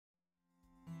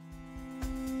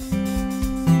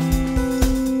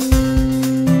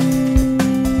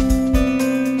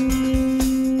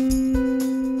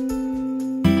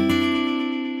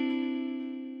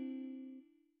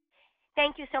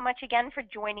so much again for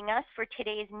joining us for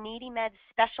today's NeedyMeds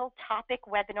special topic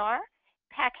webinar,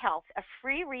 Pack Health, a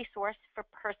free resource for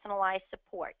personalized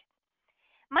support.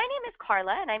 My name is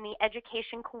Carla, and I'm the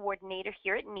Education Coordinator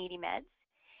here at NeedyMeds.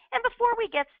 And before we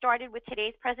get started with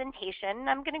today's presentation,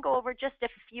 I'm going to go over just a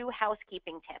few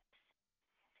housekeeping tips.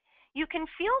 You can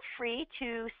feel free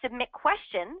to submit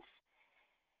questions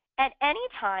at any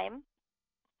time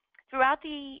throughout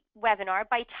the webinar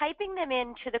by typing them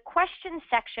into the question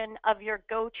section of your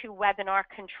GoToWebinar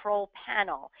control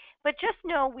panel. But just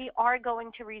know we are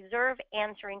going to reserve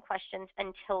answering questions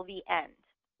until the end.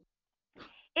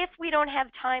 If we don't have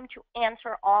time to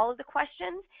answer all of the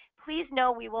questions, please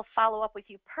know we will follow up with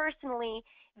you personally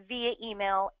via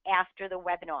email after the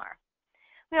webinar.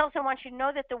 We also want you to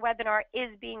know that the webinar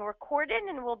is being recorded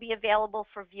and will be available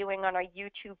for viewing on our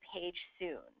YouTube page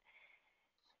soon.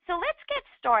 So let's get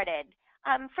started.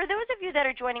 For those of you that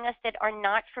are joining us that are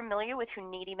not familiar with who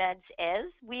NeedyMeds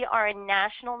is, we are a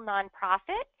national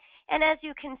nonprofit, and as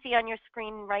you can see on your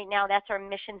screen right now, that's our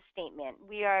mission statement.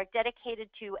 We are dedicated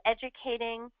to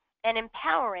educating and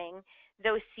empowering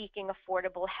those seeking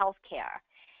affordable health care.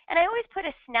 And I always put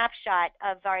a snapshot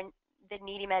of the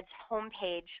NeedyMeds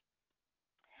homepage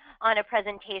on a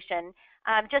presentation,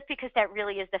 just because that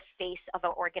really is the face of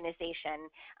our organization.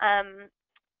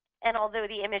 And although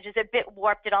the image is a bit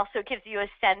warped, it also gives you a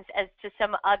sense as to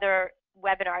some other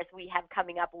webinars we have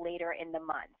coming up later in the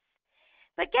month.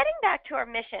 But getting back to our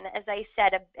mission, as I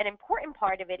said, an important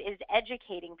part of it is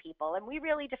educating people, and we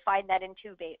really define that in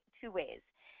two ways.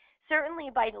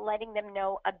 Certainly by letting them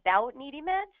know about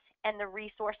NeedyMeds and the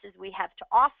resources we have to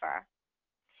offer,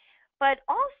 but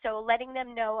also letting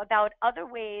them know about other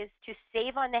ways to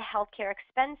save on the healthcare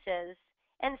expenses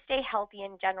and stay healthy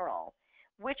in general,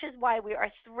 which is why we are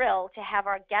thrilled to have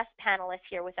our guest panelists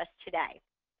here with us today.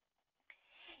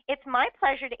 It's my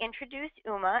pleasure to introduce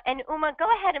Uma. And Uma, go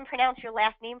ahead and pronounce your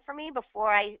last name for me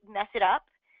before I mess it up.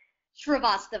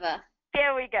 Shrivastava.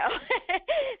 There we go.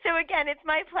 So again, it's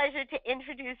my pleasure to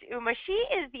introduce Uma. She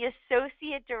is the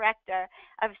Associate Director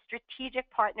of Strategic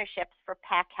Partnerships for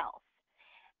Pack Health.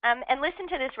 And listen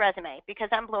to this resume, because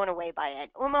I'm blown away by it.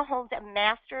 Uma holds a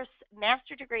master's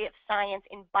degree of science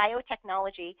in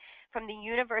biotechnology from the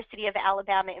University of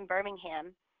Alabama in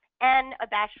Birmingham, and a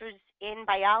bachelor's in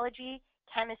biology,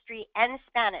 chemistry, and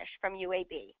Spanish from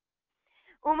UAB.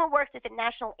 Uma worked at the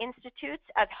National Institutes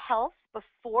of Health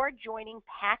before joining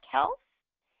Pack Health,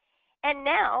 and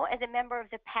now, as a member of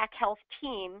the Pack Health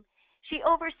team, she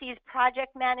oversees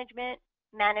project management,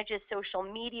 manages social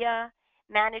media,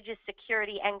 manages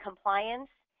security and compliance,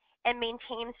 and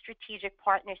maintains strategic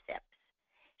partnerships.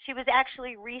 She was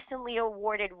actually recently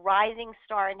awarded Rising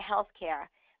Star in Healthcare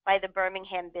by the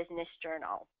Birmingham Business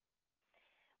Journal.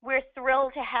 We're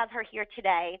thrilled to have her here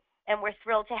today, and we're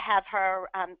thrilled to have her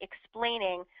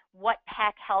explaining what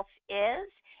Pack Health is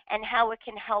and how it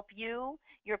can help you,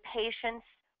 your patients,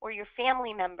 or your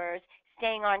family members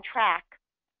staying on track,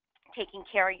 taking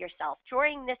care of yourself.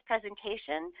 During this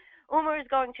presentation, Uma is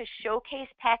going to showcase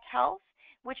Pack Health,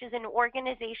 which is an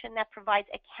organization that provides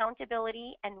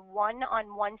accountability and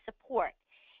one-on-one support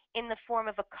in the form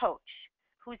of a coach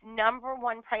whose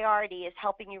 #1 priority is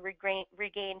helping you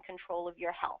regain control of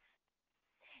your health.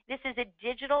 This is a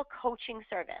digital coaching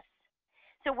service.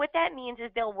 So what that means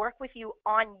is they'll work with you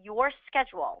on your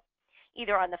schedule,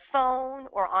 either on the phone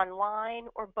or online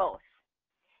or both.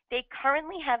 They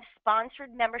currently have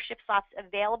sponsored membership slots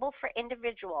available for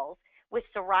individuals with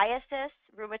psoriasis,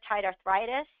 rheumatoid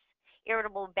arthritis,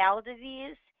 irritable bowel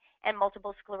disease, and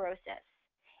multiple sclerosis.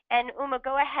 And Uma,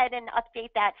 go ahead and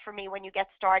update that for me when you get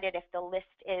started if the list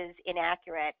is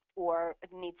inaccurate or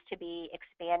needs to be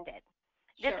expanded.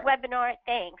 Sure.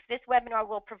 This webinar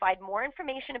will provide more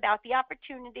information about the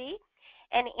opportunity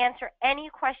and answer any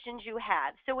questions you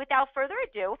have. So without further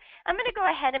ado, I'm going to go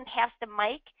ahead and pass the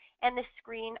mic and the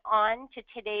screen on to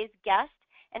today's guest.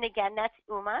 And again, that's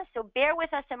Uma. So bear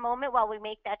with us a moment while we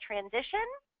make that transition.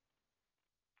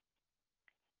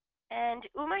 And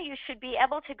Uma, you should be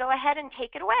able to go ahead and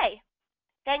take it away.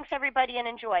 Thanks, everybody, and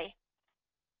enjoy.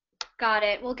 Got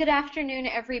it. Well, good afternoon,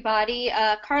 everybody.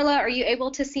 Carla, are you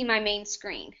able to see my main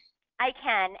screen? I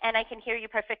can, and I can hear you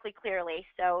perfectly clearly.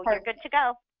 So Perfect. You're good to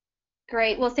go.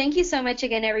 Great. Well, thank you so much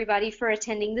again, everybody, for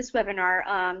attending this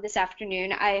webinar this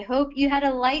afternoon. I hope you had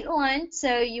a light lunch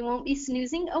so you won't be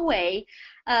snoozing away.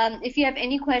 If you have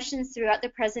any questions throughout the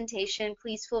presentation,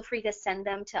 please feel free to send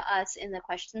them to us in the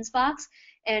questions box,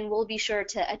 and we'll be sure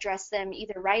to address them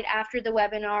either right after the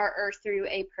webinar or through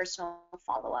a personal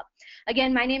follow-up.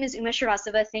 Again, my name is Uma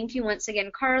Sharasova. Thank you once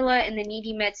again, Carla and the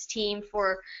NeedyMeds team,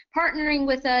 for partnering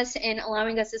with us and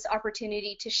allowing us this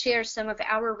opportunity to share some of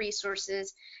our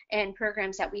resources and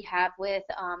programs that we have with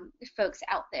folks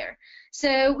out there.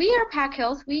 So we are Pack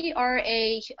Health. We are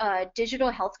a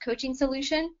digital health coaching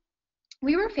solution.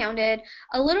 We were founded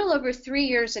a little over 3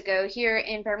 years ago here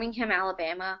in Birmingham,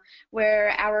 Alabama,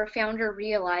 where our founder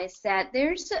realized that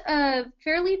there's a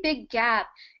fairly big gap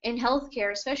in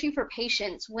healthcare, especially for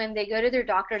patients when they go to their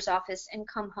doctor's office and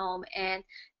come home and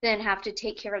then have to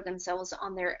take care of themselves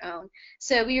on their own.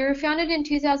 So we were founded in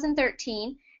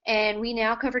 2013. And we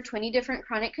now cover 20 different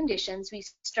chronic conditions. We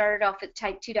started off with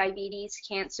type 2 diabetes,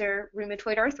 cancer,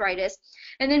 rheumatoid arthritis,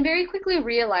 and then very quickly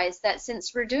realized that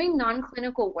since we're doing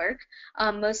non-clinical work,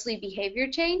 mostly behavior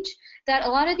change, that a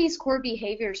lot of these core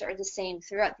behaviors are the same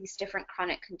throughout these different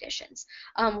chronic conditions.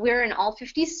 We're in all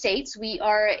 50 states. We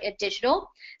are digital,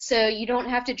 so you don't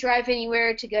have to drive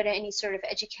anywhere to go to any sort of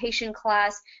education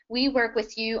class. We work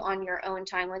with you on your own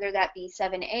time, whether that be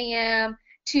 7 a.m.,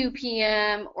 2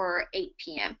 p.m. or 8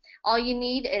 p.m. All you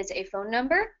need is a phone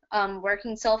number,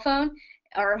 working cell phone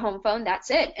or home phone, that's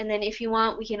it. And then if you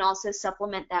want, we can also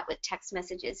supplement that with text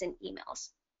messages and emails.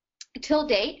 Till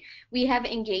date, we have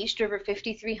engaged over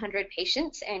 5,300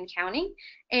 patients and counting,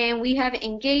 and we have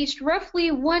engaged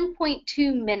roughly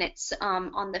 1.2 minutes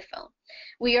on the phone.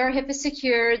 We are HIPAA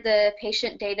secure. The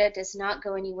patient data does not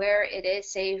go anywhere. It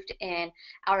is saved in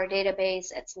our database.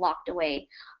 It's locked away.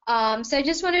 So I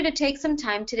just wanted to take some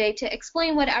time today to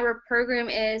explain what our program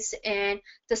is and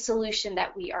the solution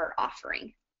that we are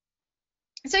offering.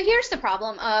 So here's the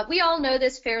problem. We all know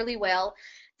this fairly well,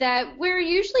 that we're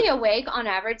usually awake on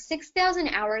average 6,000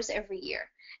 hours every year.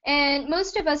 And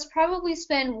most of us probably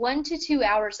spend 1 to 2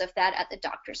 hours of that at the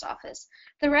doctor's office.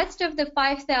 The rest of the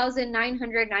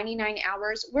 5,999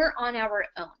 hours, we're on our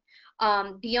own.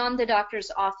 Beyond the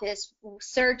doctor's office,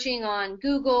 searching on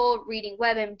Google, reading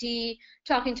WebMD,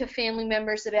 talking to family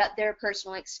members about their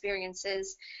personal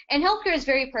experiences. And healthcare is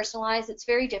very personalized. It's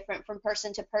very different from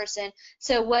person to person.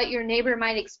 So what your neighbor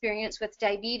might experience with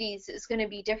diabetes is going to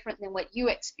be different than what you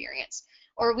experience.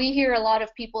 Or we hear a lot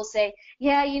of people say,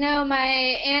 yeah, you know, my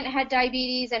aunt had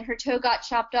diabetes and her toe got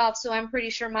chopped off, so I'm pretty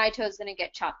sure my toe is going to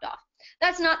get chopped off.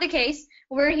 That's not the case.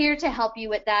 We're here to help you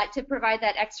with that, to provide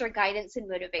that extra guidance and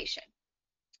motivation.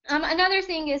 Another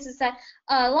thing is that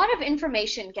a lot of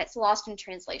information gets lost in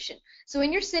translation. So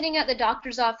when you're sitting at the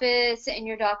doctor's office and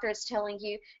your doctor is telling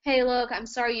you, hey, look, I'm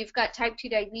sorry, you've got type 2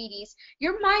 diabetes,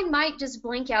 your mind might just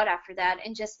blink out after that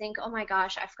and just think, oh my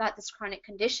gosh, I've got this chronic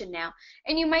condition now.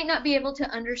 And you might not be able to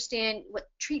understand what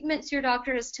treatments your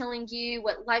doctor is telling you,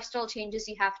 what lifestyle changes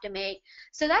you have to make.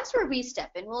 So that's where we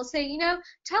step in. We'll say, you know,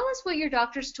 tell us what your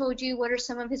doctor's told you, what are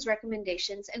some of his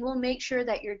recommendations, and we'll make sure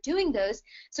that you're doing those.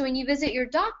 So when you visit your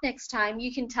doctor next time,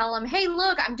 you can tell them, hey,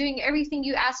 look, I'm doing everything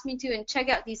you asked me to, and check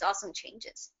out these awesome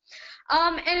changes.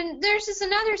 And there's this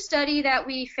another study that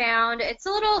we found. It's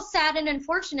a little sad and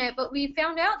unfortunate, but we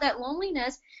found out that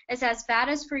loneliness is as bad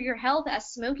as for your health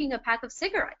as smoking a pack of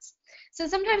cigarettes. So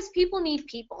sometimes people need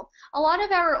people. A lot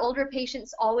of our older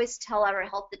patients always tell our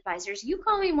health advisors, you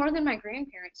call me more than my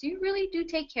grandparents. You really do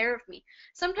take care of me.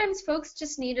 Sometimes folks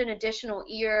just need an additional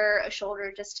ear, a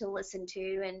shoulder just to listen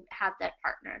to and have that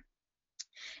partner.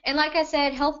 And like I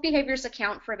said, health behaviors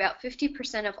account for about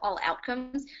 50% of all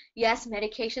outcomes. Yes,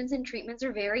 medications and treatments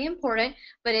are very important,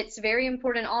 but it's very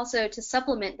important also to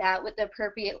supplement that with the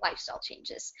appropriate lifestyle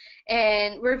changes.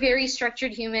 And we're very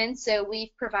structured humans, so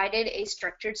we've provided a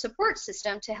structured support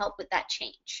system to help with that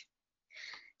change.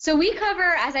 So we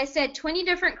cover, as I said, 20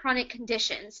 different chronic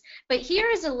conditions, but here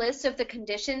is a list of the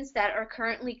conditions that are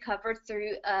currently covered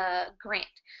through a grant.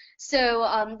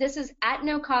 So this is at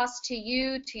no cost to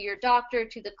you, to your doctor,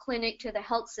 to the clinic, to the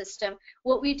health system.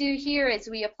 What we do here is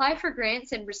we apply for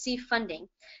grants and receive funding.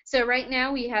 So right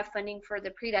now we have funding for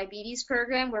the prediabetes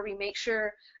program, where we make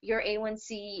sure your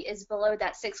A1C is below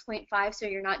that 6.5, so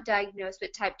you're not diagnosed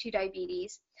with type 2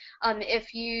 diabetes.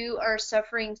 If you are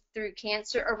suffering through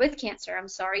cancer, or with cancer, I'm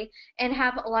sorry, and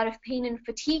have a lot of pain and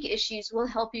fatigue issues, we'll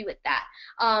help you with that.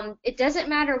 It doesn't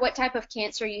matter what type of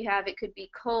cancer you have. It could be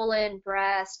colon,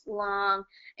 breast, lung,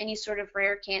 any sort of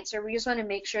rare cancer. We just want to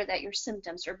make sure that your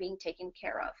symptoms are being taken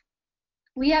care of.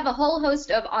 We have a whole host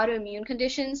of autoimmune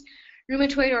conditions: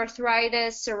 rheumatoid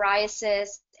arthritis,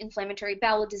 psoriasis, inflammatory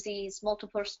bowel disease,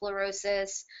 multiple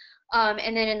sclerosis,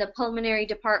 And then in the pulmonary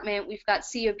department, we've got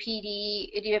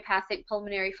COPD, idiopathic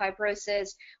pulmonary fibrosis.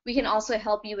 We can also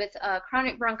help you with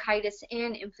chronic bronchitis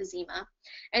and emphysema.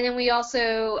 And then we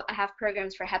also have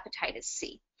programs for hepatitis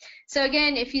C. So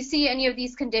again, if you see any of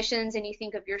these conditions and you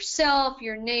think of yourself,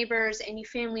 your neighbors, any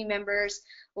family members,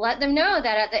 let them know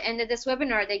that at the end of this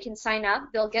webinar, they can sign up.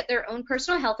 They'll get their own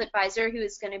personal health advisor who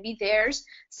is going to be theirs,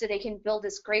 so they can build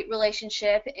this great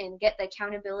relationship and get the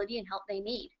accountability and help they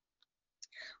need.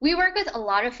 We work with a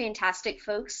lot of fantastic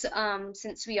folks.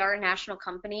 Since we are a national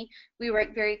company, we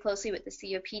work very closely with the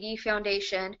COPD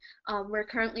Foundation. We're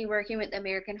currently working with the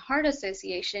American Heart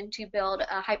Association to build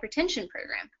a hypertension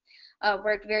program.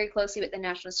 Work very closely with the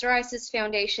National Psoriasis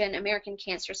Foundation, American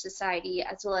Cancer Society,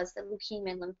 as well as the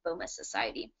Leukemia and Lymphoma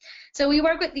Society. So we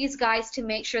work with these guys to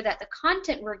make sure that the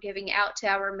content we're giving out to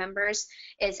our members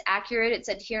is accurate, it's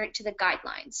adherent to the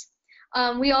guidelines.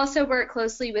 We also work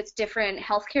closely with different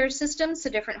healthcare systems, so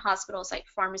different hospitals like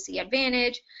Pharmacy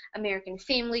Advantage, American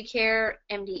Family Care,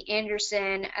 MD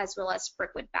Anderson, as well as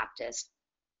Brookwood Baptist.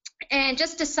 And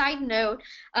just a side note,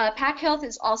 PAC Health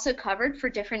is also covered for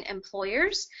different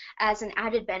employers as an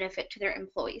added benefit to their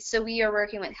employees. So we are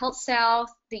working with Health South,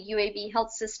 the UAB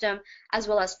Health System, as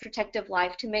well as Protective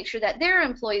Life to make sure that their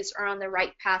employees are on the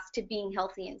right path to being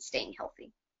healthy and staying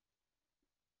healthy.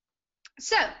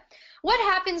 So, what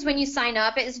happens when you sign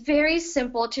up? It's very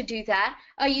simple to do that.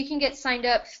 You can get signed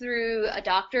up through a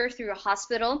doctor, through a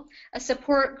hospital, a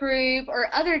support group,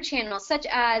 or other channels such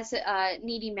as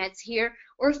NeedyMeds here,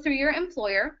 or through your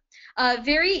employer.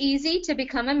 Very easy to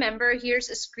become a member. Here's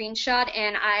a screenshot,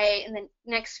 and in the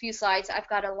next few slides, I've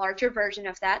got a larger version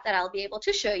of that I'll be able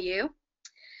to show you.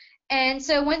 And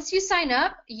so once you sign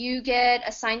up, you get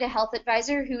assigned a health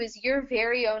advisor who is your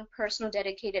very own personal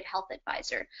dedicated health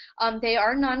advisor. They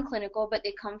are non-clinical, but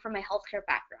they come from a healthcare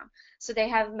background. So they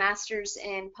have masters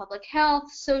in public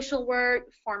health, social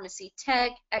work, pharmacy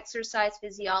tech, exercise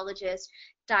physiologist,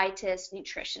 dietist,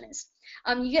 nutritionist.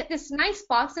 You get this nice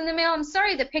box in the mail. I'm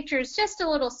sorry the picture is just a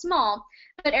little small,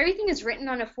 but everything is written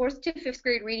on a 4th to 5th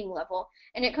grade reading level,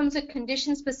 and it comes with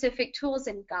condition-specific tools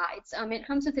and guides. It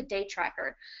comes with a day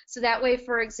tracker. So that way,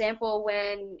 for example,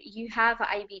 when you have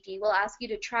IBD, we'll ask you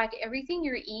to track everything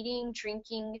you're eating,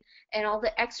 drinking, and all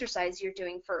the exercise you're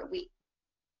doing for a week,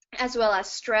 as well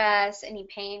as stress, any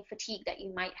pain, fatigue that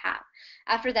you might have.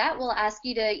 After that, we'll ask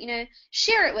you to,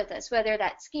 share it with us, whether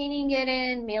that's scanning it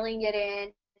in, mailing it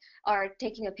in, or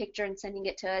taking a picture and sending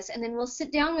it to us, and then we'll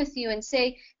sit down with you and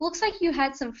say, looks like you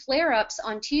had some flare-ups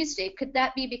on Tuesday. Could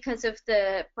that be because of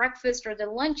the breakfast or the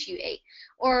lunch you ate?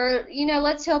 Or,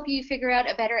 let's help you figure out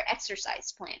a better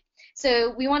exercise plan.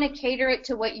 So we want to cater it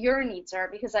to what your needs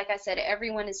are, because like I said,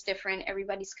 everyone is different,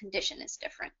 everybody's condition is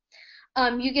different.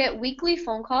 You get weekly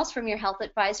phone calls from your health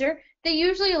advisor. They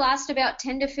usually last about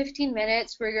 10 to 15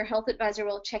 minutes, where your health advisor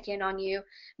will check in on you,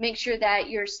 make sure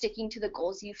that you're sticking to the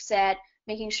goals you've set,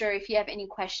 making sure if you have any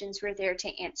questions, we're there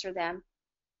to answer them.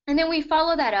 And then we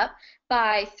follow that up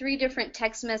by 3 different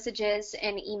text messages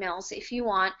and emails if you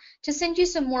want, to send you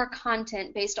some more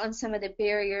content based on some of the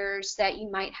barriers that you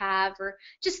might have, or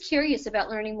just curious about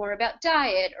learning more about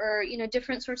diet, or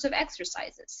different sorts of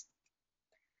exercises.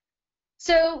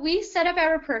 So we set up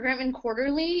our program in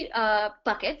quarterly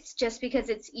buckets, just because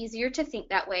it's easier to think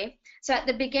that way. So at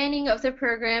the beginning of the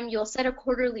program, you'll set a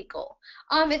quarterly goal.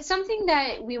 It's something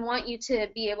that we want you to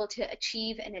be able to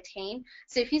achieve and attain.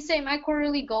 So if you say, my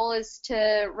quarterly goal is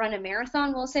to run a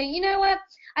marathon, we'll say, you know what,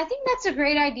 I think that's a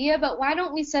great idea, but why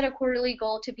don't we set a quarterly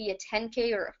goal to be a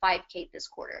 10K or a 5K this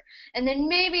quarter? And then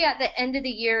maybe at the end of the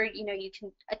year, you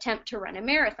can attempt to run a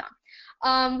marathon.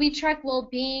 We track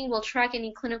well-being, we'll track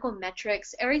any clinical metrics.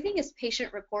 Everything is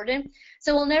patient reported,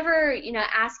 so we'll never,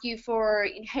 ask you for,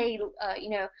 hey,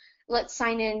 let's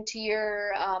sign in to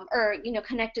your, or,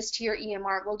 connect us to your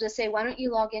EMR. We'll just say, why don't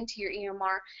you log into your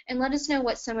EMR and let us know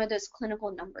what some of those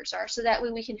clinical numbers are, so that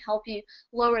way we can help you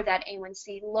lower that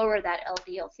A1C, lower that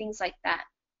LDL, things like that.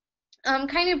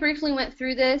 Kind of briefly went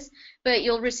through this, but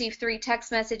you'll receive 3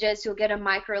 text messages, you'll get a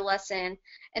micro lesson,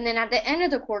 and then at the end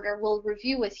of the quarter, we'll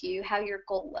review with you how your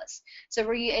goal was. So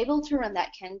were you able to run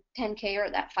that 10K or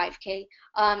that 5K?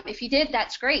 If you did,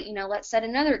 that's great. Let's set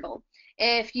another goal.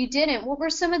 If you didn't, what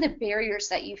were some of the barriers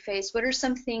that you faced? What are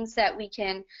some things that we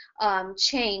can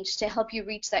change to help you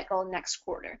reach that goal next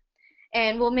quarter?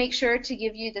 And we'll make sure to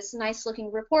give you this nice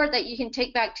looking report that you can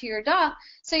take back to your doc,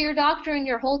 so your doctor and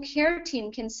your whole care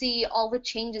team can see all the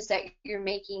changes that you're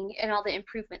making and all the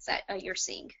improvements that you're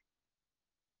seeing.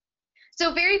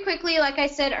 So very quickly, like I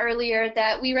said earlier,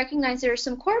 that we recognize there are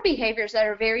some core behaviors that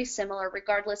are very similar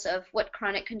regardless of what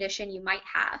chronic condition you might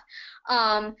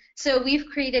have. So we've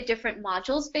created different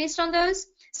modules based on those.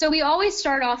 So we always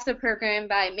start off the program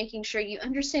by making sure you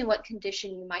understand what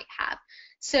condition you might have.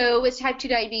 So with type 2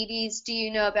 diabetes, do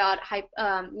you know about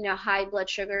high blood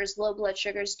sugars, low blood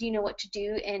sugars? Do you know what to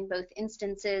do in both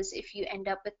instances if you end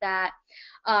up with that?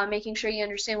 Making sure you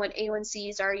understand what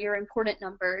A1Cs are, your important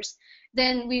numbers.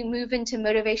 Then we move into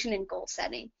motivation and goal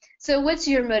setting. So what's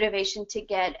your motivation to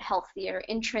get healthier,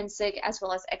 intrinsic as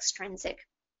well as extrinsic?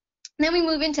 Then we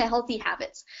move into healthy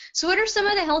habits. So what are some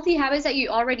of the healthy habits that you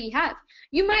already have?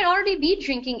 You might already be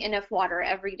drinking enough water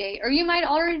every day, or you might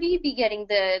already be getting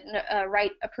the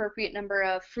right appropriate number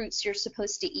of fruits you're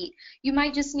supposed to eat. You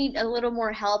might just need a little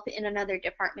more help in another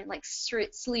department like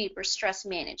sleep or stress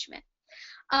management.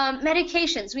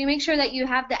 Medications, we make sure that you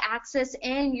have the access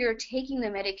and you're taking the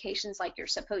medications like you're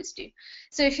supposed to.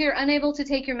 So if you're unable to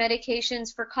take your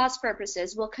medications for cost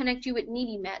purposes, we'll connect you with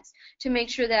NeedyMeds to make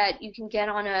sure that you can get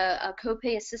on a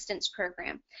copay assistance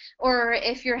program. Or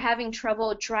if you're having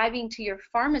trouble driving to your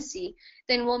pharmacy,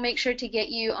 then we'll make sure to get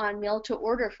you on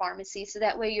mail-to-order pharmacy so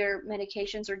that way your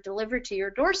medications are delivered to your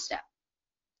doorstep.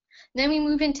 Then we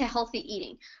move into healthy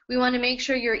eating. We want to make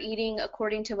sure you're eating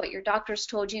according to what your doctors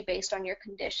told you based on your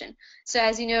condition. So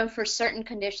as you know, for certain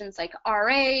conditions like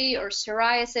RA or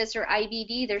psoriasis or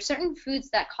IBD, there's certain foods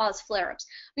that cause flare-ups.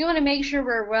 We want to make sure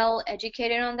we're well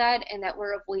educated on that and that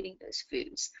we're avoiding those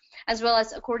foods, as well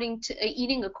as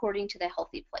eating according to the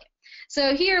healthy plate.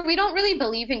 So here, we don't really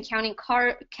believe in counting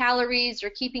calories or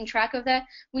keeping track of that.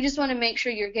 We just want to make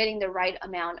sure you're getting the right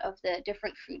amount of the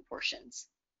different food portions.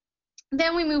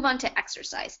 Then we move on to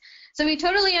exercise. So we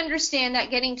totally understand that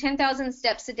getting 10,000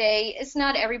 steps a day is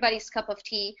not everybody's cup of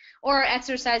tea, or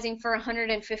exercising for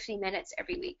 150 minutes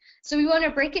every week. So we want to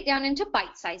break it down into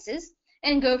bite sizes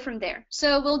and go from there.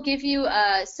 So we'll give you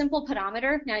a simple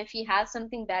pedometer. Now if you have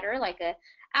something better like a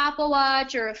Apple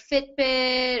Watch or a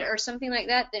Fitbit or something like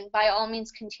that, then by all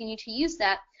means continue to use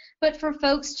that. But for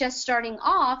folks just starting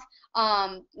off,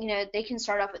 they can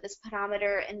start off with this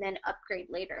pedometer and then upgrade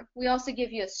later. We also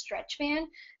give you a stretch band.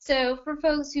 So for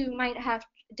folks who might have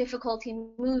difficulty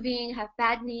moving, have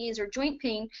bad knees or joint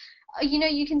pain,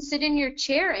 you can sit in your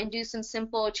chair and do some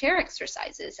simple chair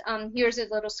exercises. Here's a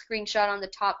little screenshot on the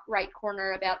top right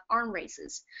corner about arm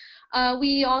raises.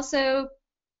 We also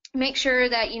make sure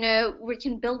that we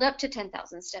can build up to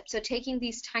 10,000 steps. So taking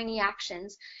these tiny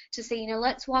actions to say,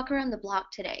 let's walk around the block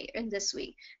today and this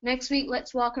week. Next week,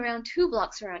 let's walk around 2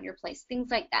 blocks around your place, things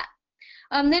like that.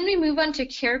 Then we move on to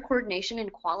care coordination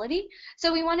and quality.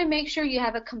 So we want to make sure you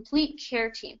have a complete care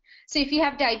team. So if you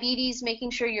have diabetes,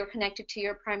 making sure you're connected to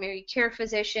your primary care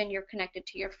physician, you're connected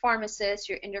to your pharmacist,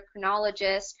 your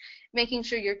endocrinologist, making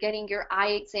sure you're getting your eye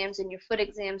exams and your foot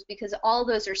exams, because all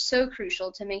those are so crucial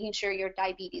to making sure your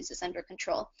diabetes is under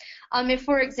control. If,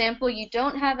 for example, you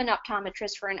don't have an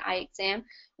optometrist for an eye exam,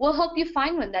 we'll help you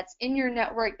find one that's in your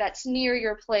network, that's near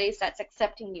your place, that's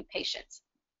accepting new patients.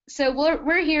 So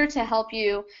we're here to help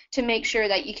you to make sure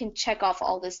that you can check off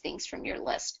all those things from your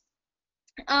list.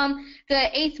 The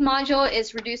 8th module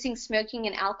is reducing smoking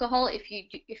and alcohol.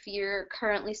 If you're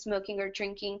currently smoking or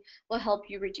drinking, will help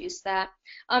you reduce that.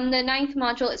 The 9th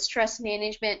module is stress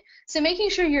management. So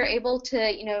making sure you're able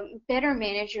to better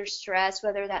manage your stress,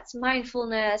 whether that's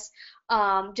mindfulness,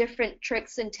 different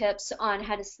tricks and tips on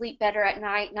how to sleep better at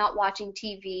night, not watching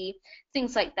TV,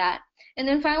 things like that. And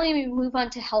then finally, we move on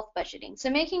to health budgeting. So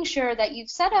making sure that you've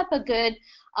set up a good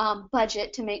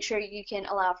budget to make sure you can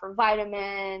allow for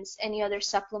vitamins, any other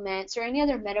supplements, or any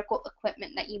other medical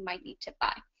equipment that you might need to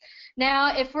buy.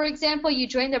 Now, if, for example, you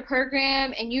join the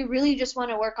program and you really just want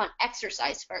to work on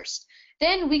exercise first,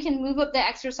 then we can move up the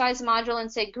exercise module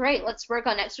and say, great, let's work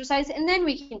on exercise, and then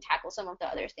we can tackle some of the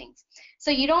other things. So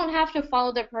you don't have to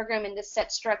follow the program in this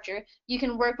set structure. You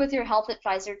can work with your health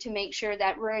advisor to make sure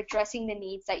that we're addressing the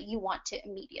needs that you want to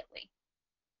immediately.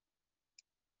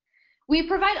 We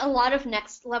provide a lot of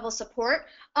next level support.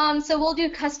 So we'll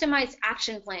do customized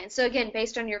action plans. So again,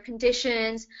 based on your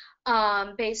conditions,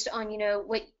 based on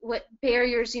what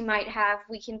barriers you might have,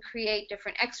 we can create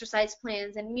different exercise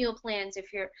plans and meal plans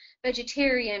if you're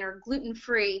vegetarian or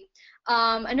gluten-free.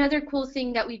 Another cool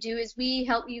thing that we do is we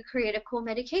help you create a cool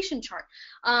medication chart.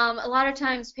 A lot of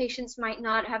times patients might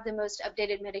not have the most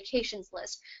updated medications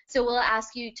list, so we'll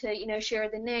ask you to share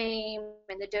the name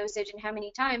and the dosage and how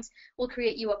many times. We'll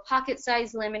create you a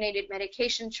pocket-sized laminated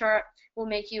medication chart. We'll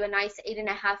make you a nice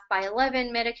 8.5 by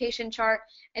 11 medication chart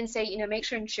and say, make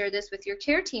sure and share this with your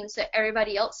care team so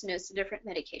everybody else knows the different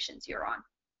medications you're on.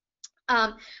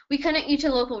 We connect you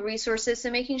to local resources,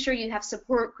 so making sure you have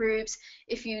support groups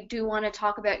if you do want to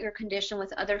talk about your condition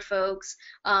with other folks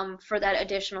for that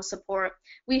additional support.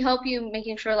 We help you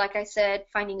making sure, like I said,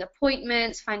 finding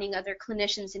appointments, finding other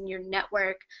clinicians in your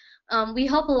network. We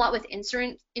help a lot with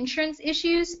insurance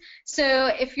issues. So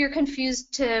if you're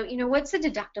confused to, what's the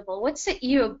deductible? What's the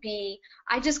EOB?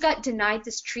 I just got denied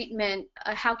this treatment.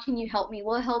 How can you help me?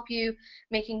 We'll help you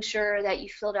making sure that you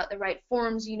filled out the right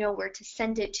forms, you know where to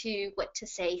send it to, what to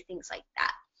say, things like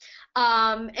that.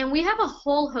 And we have a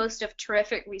whole host of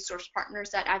terrific resource partners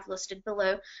that I've listed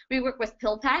below. We work with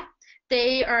PillPack.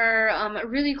 They are a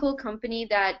really cool company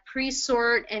that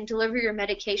pre-sort and deliver your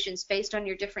medications based on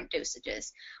your different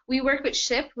dosages. We work with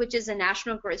SHIP, which is a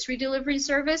national grocery delivery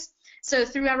service. So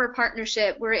through our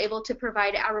partnership, we're able to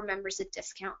provide our members a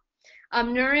discount.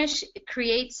 Nourish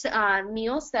creates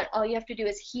meals that all you have to do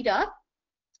is heat up.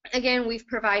 Again, we've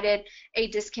provided a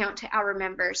discount to our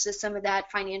members, so some of that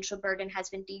financial burden has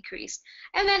been decreased.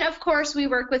 And then, of course, we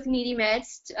work with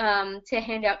NeedyMeds to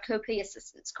hand out copay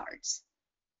assistance cards.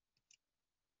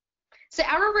 So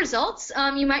our results,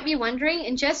 you might be wondering,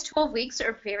 in just 12 weeks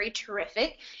are very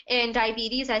terrific. In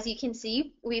diabetes, as you can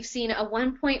see, we've seen a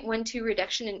 1.12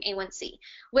 reduction in A1C,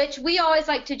 which we always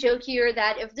like to joke here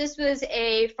that if this was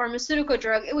a pharmaceutical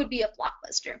drug, it would be a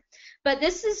blockbuster. But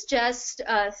this is just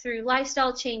through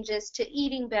lifestyle changes to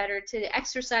eating better, to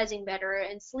exercising better,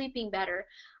 and sleeping better.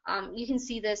 You can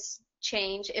see this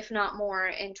change, if not more,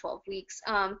 in 12 weeks.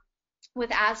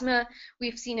 With asthma,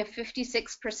 we've seen a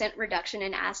 56% reduction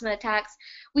in asthma attacks.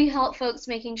 We help folks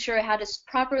making sure how to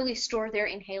properly store their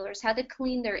inhalers, how to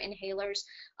clean their inhalers,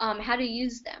 how to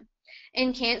use them.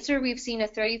 In cancer, we've seen a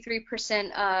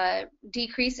 33%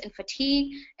 decrease in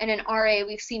fatigue, and in RA,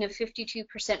 we've seen a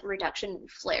 52% reduction in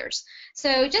flares.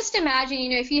 So just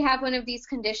imagine, if you have one of these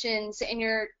conditions and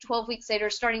you're 12 weeks later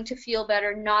starting to feel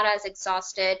better, not as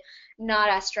exhausted, not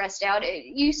as stressed out,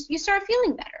 you start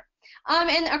feeling better.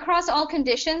 And across all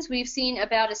conditions, we've seen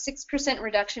about a 6%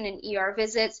 reduction in ER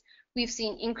visits. We've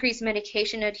seen increased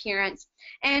medication adherence,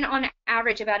 and on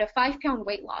average, about a 5-pound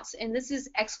weight loss. And this is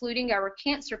excluding our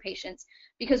cancer patients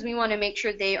because we want to make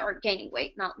sure they are gaining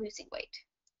weight, not losing weight.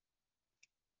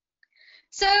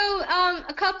 So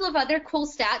a couple of other cool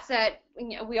stats that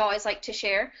we always like to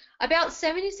share. About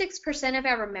 76% of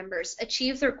our members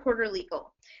achieve their quarterly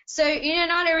goal. So,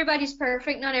 not everybody's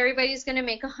perfect, not everybody's going to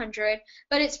make 100,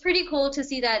 but it's pretty cool to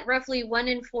see that roughly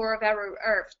 3 in 4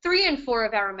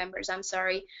 of our members,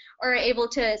 are able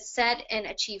to set and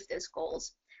achieve those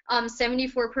goals.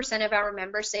 74% of our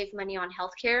members save money on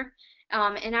healthcare,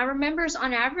 and our members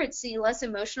on average see less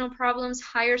emotional problems,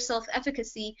 higher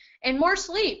self-efficacy, and more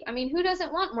sleep. I mean, who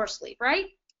doesn't want more sleep, right?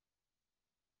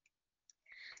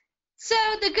 So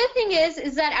the good thing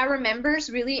is that our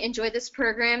members really enjoy this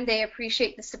program. They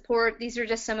appreciate the support. These are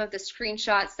just some of the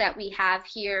screenshots that we have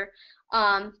here.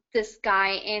 This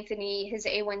guy, Anthony, his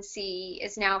A1C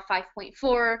is now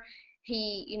 5.4.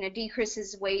 He, decreased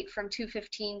his weight from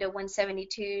 215 to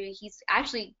 172. He's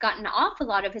actually gotten off a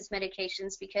lot of his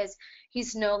medications because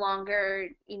he's no longer,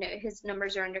 his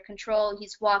numbers are under control.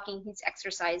 He's walking, he's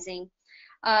exercising.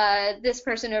 This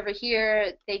person over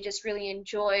here, they just really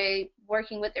enjoy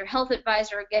working with their health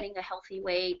advisor, getting a healthy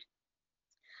weight.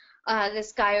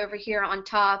 This guy over here on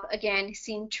top, again,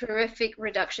 seen terrific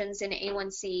reductions in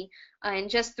A1C. In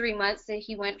just 3 months,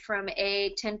 he went from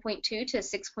a 10.2 to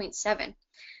 6.7.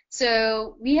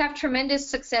 So we have tremendous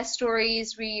success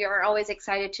stories. We are always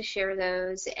excited to share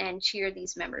those and cheer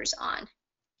these members on.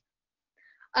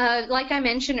 Like I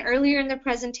mentioned earlier in the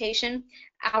presentation,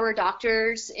 our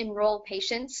doctors enroll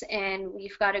patients, and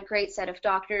we've got a great set of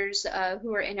doctors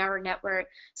who are in our network.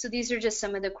 So these are just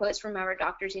some of the quotes from our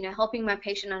doctors, helping my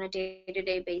patient on a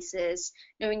day-to-day basis,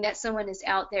 knowing that someone is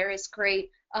out there is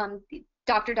great.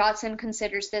 Dr. Dotson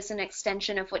considers this an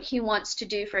extension of what he wants to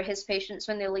do for his patients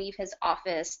when they leave his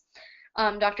office.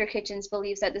 Dr. Kitchens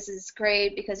believes that this is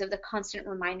great because of the constant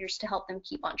reminders to help them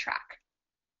keep on track.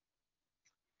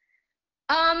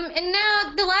 And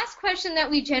now the last question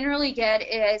that we generally get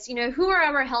is, who are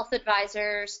our health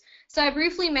advisors? So I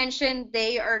briefly mentioned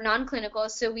they are non-clinical,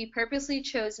 so we purposely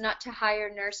chose not to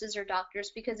hire nurses or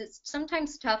doctors because it's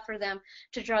sometimes tough for them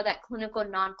to draw that clinical,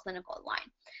 non-clinical line.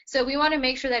 So we want to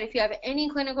make sure that if you have any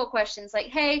clinical questions like,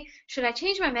 hey, should I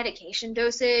change my medication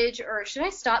dosage, or should I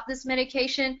stop this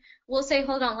medication? We'll say,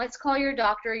 hold on, let's call your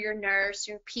doctor, your nurse,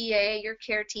 your PA, your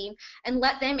care team, and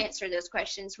let them answer those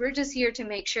questions. We're just here to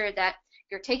make sure that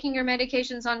you're taking your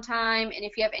medications on time, and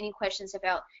if you have any questions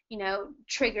about,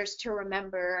 triggers to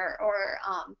remember or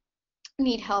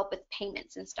need help with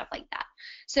payments and stuff like that.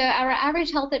 So our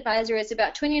average health advisor is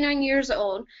about 29 years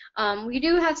old. We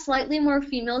do have slightly more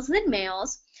females than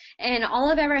males, and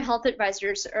all of our health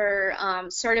advisors are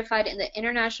certified in the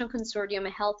International Consortium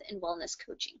of Health and Wellness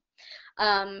Coaching.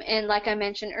 And like I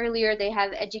mentioned earlier, they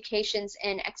have educations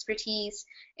and expertise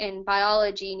in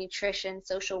biology, nutrition,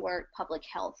 social work, public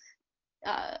health,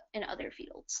 and other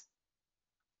fields.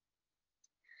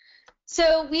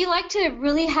 So we like to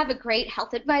really have a great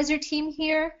health advisor team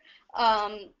here.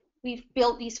 We've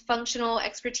built these functional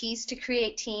expertise to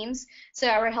create teams. So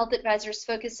our health advisors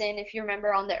focus in, if you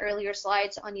remember on the earlier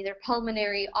slides, on either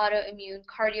pulmonary, autoimmune,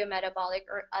 cardiometabolic,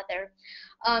 or other.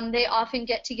 They often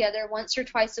get together once or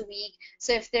twice a week.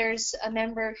 So if there's a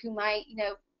member who might,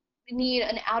 need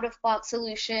an out-of-box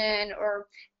solution or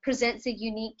presents a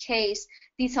unique case,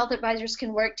 these health advisors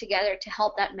can work together to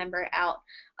help that member out.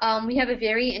 We have a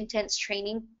very intense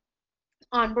training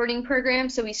onboarding program.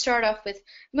 So we start off with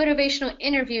motivational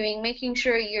interviewing, making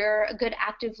sure you're a good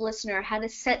active listener, how to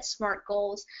set SMART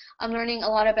goals. I'm learning a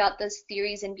lot about those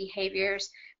theories and behaviors,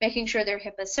 making sure they're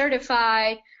HIPAA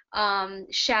certified,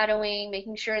 shadowing,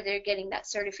 making sure they're getting that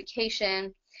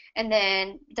certification. And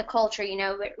then the culture,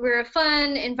 we're a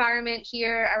fun environment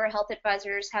here. Our health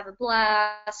advisors have a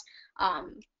blast.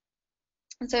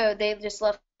 So they just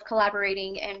love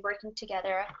collaborating and working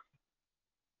together.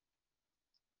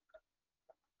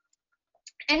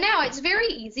 And now it's very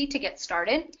easy to get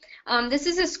started. This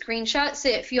is a screenshot, so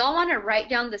if you all want to write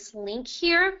down this link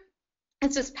here,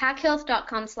 it says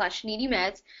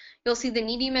packhealth.com/NeedyMeds. You'll see the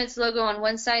NeedyMeds logo on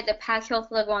one side, the Pack Health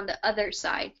logo on the other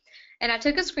side. And I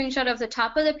took a screenshot of the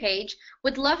top of the page.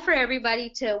 Would love for everybody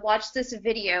to watch this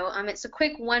video. It's a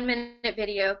quick 1-minute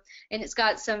video, and it's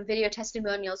got some video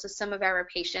testimonials of some of our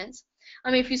patients.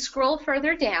 If you scroll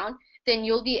further down, then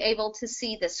you'll be able to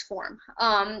see this form.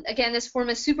 Again, this form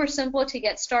is super simple to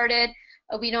get started.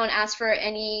 We don't ask for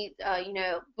any,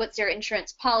 what's your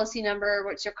insurance policy number,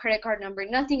 what's your credit card number,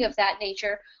 nothing of that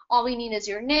nature. All we need is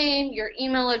your name, your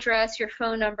email address, your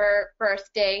phone number,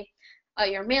 birthday,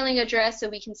 your mailing address, so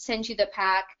we can send you the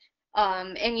pack.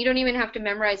 And you don't even have to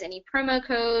memorize any promo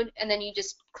code, and then you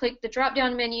just click the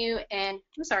drop-down menu and,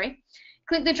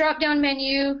 click the drop-down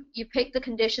menu, you pick the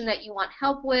condition that you want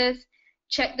help with,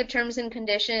 check the terms and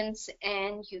conditions,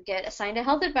 and you get assigned a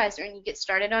health advisor and you get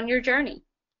started on your journey.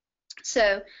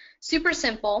 So super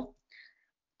simple.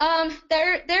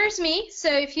 There's me.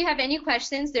 So if you have any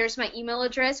questions, there's my email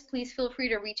address. Please feel free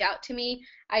to reach out to me.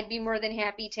 I'd be more than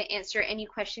happy to answer any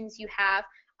questions you have.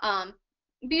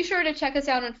 Be sure to check us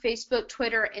out on Facebook,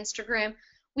 Twitter, Instagram.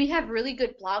 We have really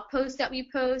good blog posts that we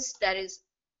post that is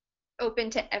open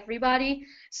to everybody.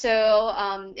 So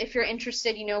if you're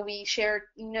interested, we share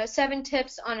 7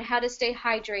 tips on how to stay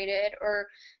hydrated, or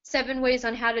 7 ways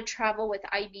on how to travel with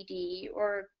IBD,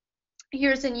 or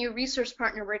here's a new resource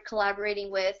partner we're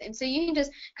collaborating with. And so you can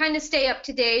just kind of stay up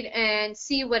to date and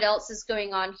see what else is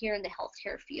going on here in the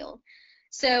healthcare field.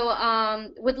 So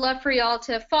would love for y'all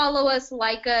to follow us,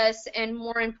 like us, and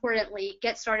more importantly,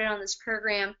 get started on this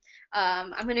program.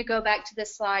 I'm going to go back to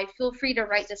this slide. Feel free to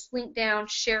write this link down,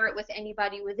 share it with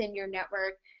anybody within your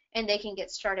network, and they can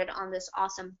get started on this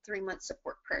awesome 3-month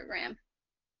support program.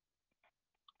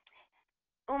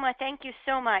 Uma, thank you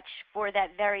so much for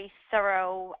that very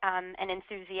thorough and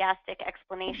enthusiastic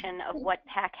explanation of what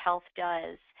Pack Health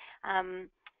does.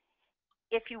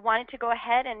 If you wanted to go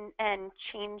ahead and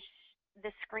change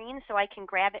the screen so I can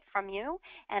grab it from you,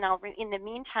 and in the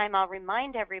meantime, I'll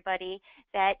remind everybody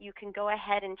that you can go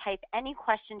ahead and type any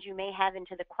questions you may have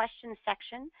into the questions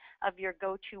section of your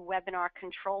GoToWebinar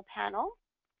control panel.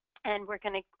 And we're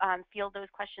going to field those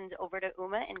questions over to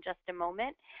Uma in just a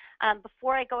moment.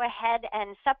 Before I go ahead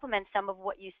and supplement some of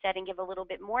what you said and give a little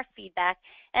bit more feedback,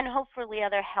 and hopefully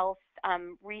other health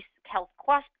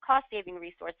cost-saving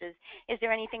resources, is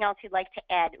there anything else you'd like to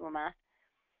add, Uma?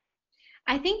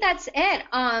 I think that's it.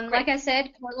 Like I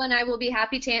said, Carla and I will be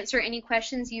happy to answer any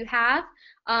questions you have.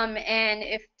 And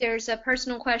if there's a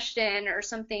personal question or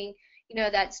something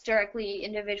that's directly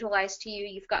individualized to you,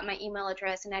 you've got my email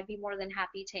address, and I'd be more than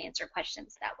happy to answer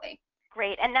questions that way.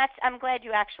 Great, and I'm glad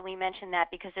you actually mentioned that,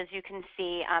 because as you can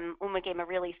see, Uma gave a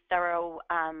really thorough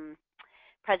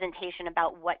presentation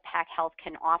about what Pack Health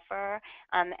can offer,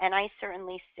 and I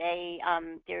certainly say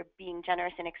they're being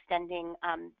generous in extending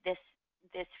this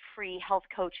free health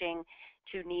coaching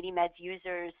to NeedyMeds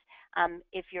users.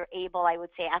 If you're able, I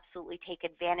would say absolutely take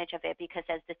advantage of it, because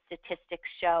as the statistics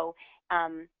show,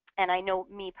 And I know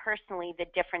me personally, the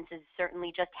difference is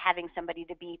certainly just having somebody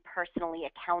to be personally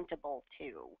accountable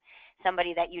to,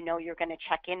 somebody that you know you're going to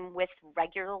check in with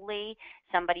regularly,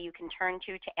 somebody you can turn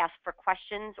to ask for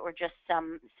questions or just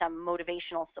some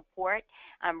motivational support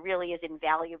really is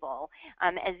invaluable.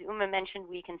 As Uma mentioned,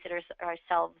 we consider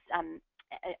ourselves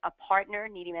a partner.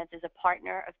 NeedyMeds is a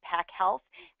partner of PAC Health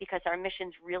because our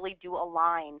missions really do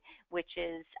align, which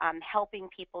is helping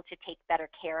people to take better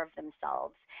care of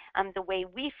themselves. The way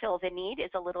we fill the need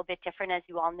is a little bit different, as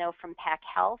you all know, from PAC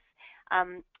Health.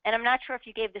 And I'm not sure if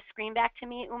you gave the screen back to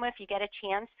me, Uma. If you get a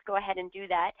chance, go ahead and do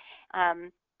that.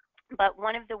 But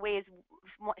one of the ways,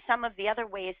 some of the other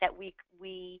ways that we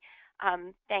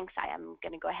thanks, I'm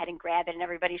going to go ahead and grab it, and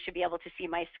everybody should be able to see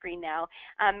my screen now.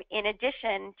 In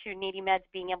addition to NeedyMeds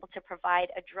being able to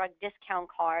provide a drug discount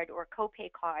card or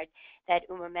copay card that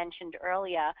Uma mentioned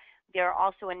earlier, there are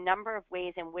also a number of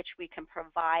ways in which we can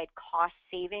provide cost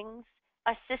savings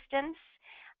assistance.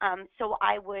 So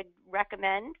I would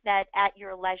recommend that at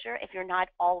your leisure, if you're not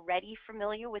already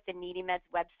familiar with the NeedyMeds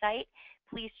website,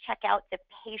 please check out the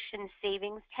Patient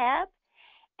Savings tab.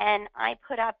 And I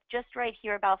put up just right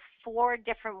here about 4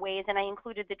 different ways, and I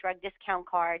included the drug discount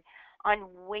card, on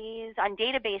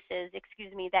databases,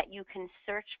 that you can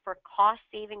search for cost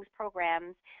savings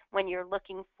programs when you're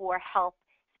looking for help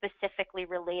specifically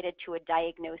related to a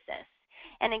diagnosis.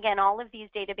 And again, all of these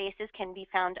databases can be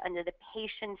found under the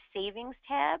Patient Savings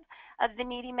tab of the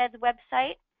NeedyMeds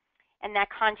website, and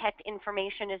that contact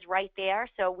information is right there.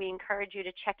 So we encourage you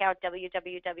to check out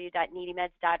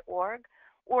www.needymeds.org.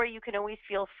 Or you can always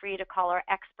feel free to call our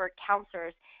expert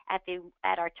counselors at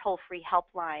our toll-free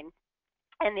helpline.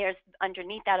 And there's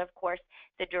underneath that, of course,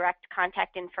 the direct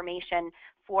contact information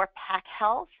for PAC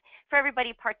Health. For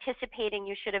everybody participating,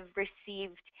 you should have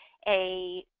received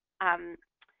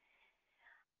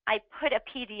I put a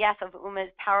PDF of Uma's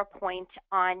PowerPoint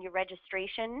on your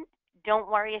registration.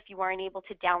 Don't worry if you weren't able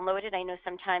to download it. I know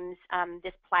sometimes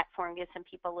this platform gives some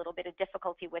people a little bit of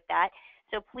difficulty with that.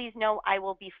 So please know I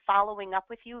will be following up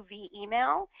with you via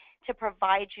email to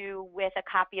provide you with a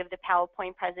copy of the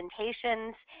PowerPoint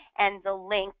presentations and the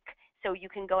link so you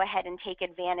can go ahead and take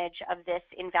advantage of this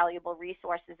invaluable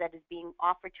resources that is being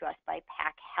offered to us by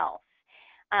PAC Health.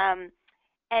 And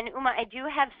Uma, I do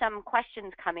have some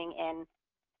questions coming in.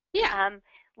 Yeah.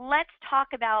 Let's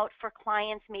talk about, for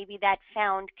clients maybe that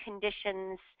found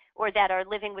conditions or that are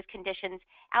living with conditions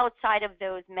outside of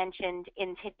those mentioned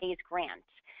in today's grant.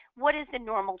 What is the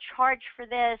normal charge for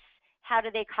this? How do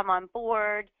they come on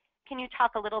board? Can you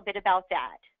talk a little bit about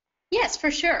that? Yes, for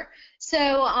sure.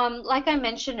 So like I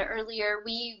mentioned earlier,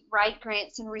 we write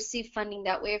grants and receive funding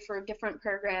that way for different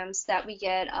programs that we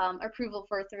get approval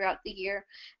for throughout the year.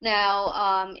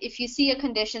 Now, if you see a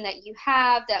condition that you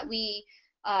have that we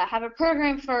have a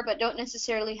program for but don't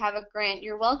necessarily have a grant,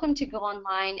 you're welcome to go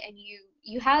online and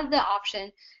you have the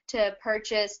option to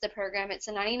purchase the program. It's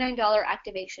a $99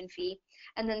 activation fee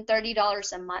and then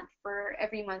 $30 a month for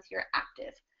every month you're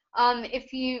active.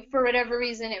 If you, for whatever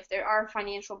reason, if there are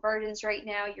financial burdens right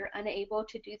now, you're unable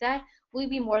to do that, we'd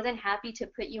be more than happy to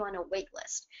put you on a wait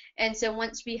list. And so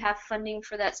once we have funding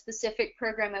for that specific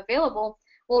program available,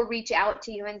 we'll reach out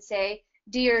to you and say,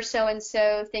 dear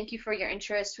so-and-so, thank you for your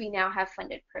interest. We now have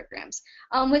funded programs.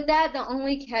 With that, the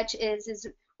only catch is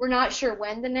we're not sure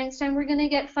when the next time we're going to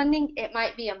get funding. It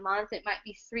might be a month. It might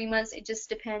be 3 months. It just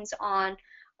depends on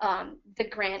the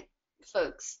grant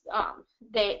folks.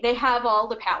 They have all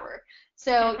the power.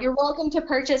 So you're welcome to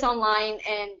purchase online.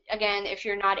 And again, if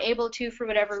you're not able to for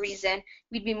whatever reason,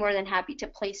 we'd be more than happy to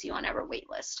place you on our wait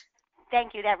list.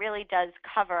 Thank you. That really does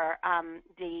cover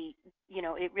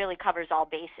it really covers all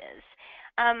bases.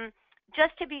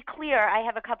 Just to be clear, I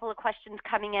have a couple of questions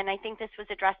coming in. I think this was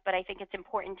addressed, but I think it's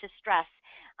important to stress.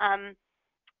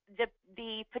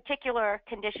 The particular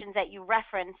conditions that you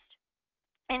referenced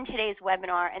in today's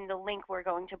webinar and the link we're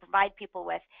going to provide people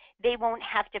with, they won't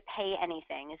have to pay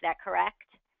anything. Is that correct?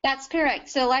 That's correct.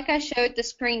 So like I showed the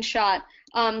screenshot,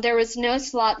 there was no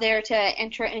slot there to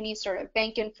enter any sort of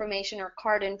bank information or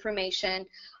card information.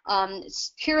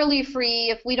 It's purely free.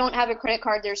 If we don't have a credit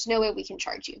card, there's no way we can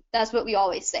charge you. That's what we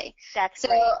always say. That's so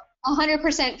great.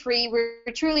 100% free.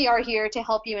 We truly are here to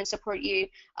help you and support you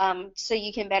so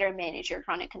you can better manage your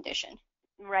chronic condition.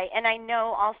 Right, and I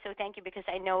know also, thank you, because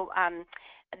I know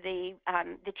the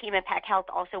team at Pack Health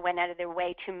also went out of their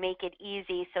way to make it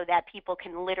easy so that people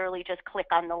can literally just click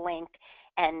on the link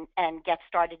and get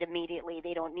started immediately.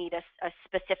 They don't need a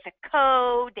specific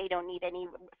code. They don't need any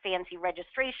fancy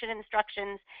registration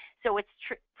instructions. So it's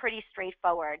pretty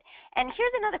straightforward. And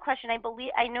here's another question.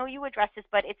 I know you addressed this,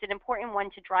 but it's an important one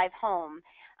to drive home.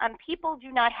 People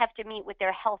do not have to meet with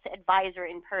their health advisor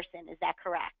in person. Is that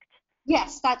correct?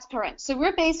 Yes, that's correct. So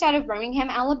we're based out of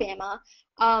Birmingham, Alabama.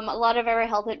 A lot of our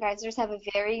health advisors have a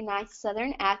very nice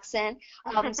Southern accent.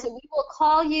 So we will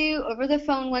call you over the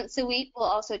phone once a week. We'll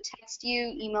also text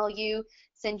you, email you,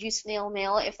 send you snail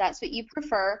mail if that's what you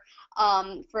prefer,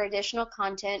 for additional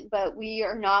content. But we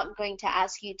are not going to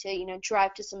ask you to,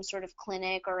 drive to some sort of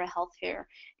clinic or a health fair,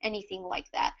 anything like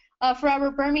that. For our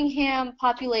Birmingham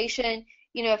population,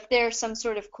 if there's some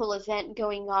sort of cool event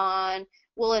going on,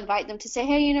 we'll invite them to say,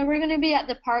 hey, we're going to be at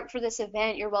the park for this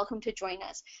event. You're welcome to join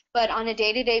us. But on a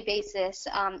day-to-day basis,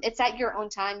 it's at your own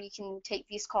time. You can take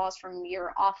these calls from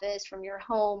your office, from your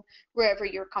home, wherever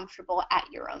you're comfortable at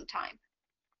your own time.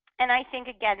 And I think,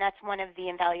 again, that's one of the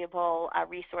invaluable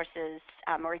resources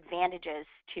or advantages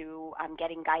to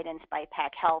getting guidance by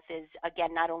Pack Health is,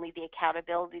 again, not only the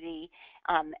accountability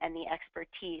and the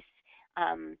expertise,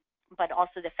 but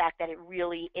also the fact that it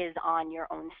really is on your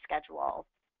own schedule.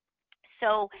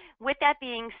 So with that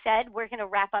being said, we're going to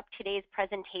wrap up today's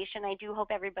presentation. I do hope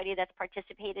everybody that's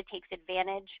participated takes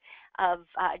advantage of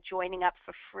joining up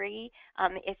for free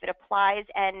if it applies.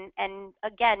 And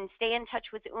again, stay in touch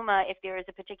with Uma if there is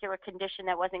a particular condition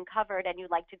that wasn't covered and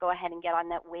you'd like to go ahead and get on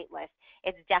that wait list.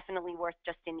 It's definitely worth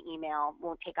just an email.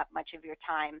 Won't take up much of your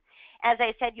time. As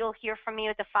I said, you'll hear from me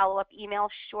with a follow-up email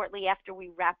shortly after we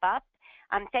wrap up.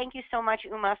 Thank you so much,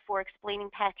 Uma, for explaining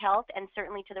Pack Health, and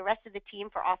certainly to the rest of the team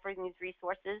for offering these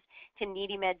resources to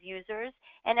NeedyMeds users.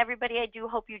 And everybody, I do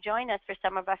hope you join us for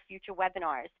some of our future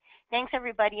webinars. Thanks,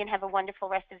 everybody, and have a wonderful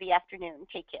rest of the afternoon.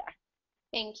 Take care.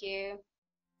 Thank you.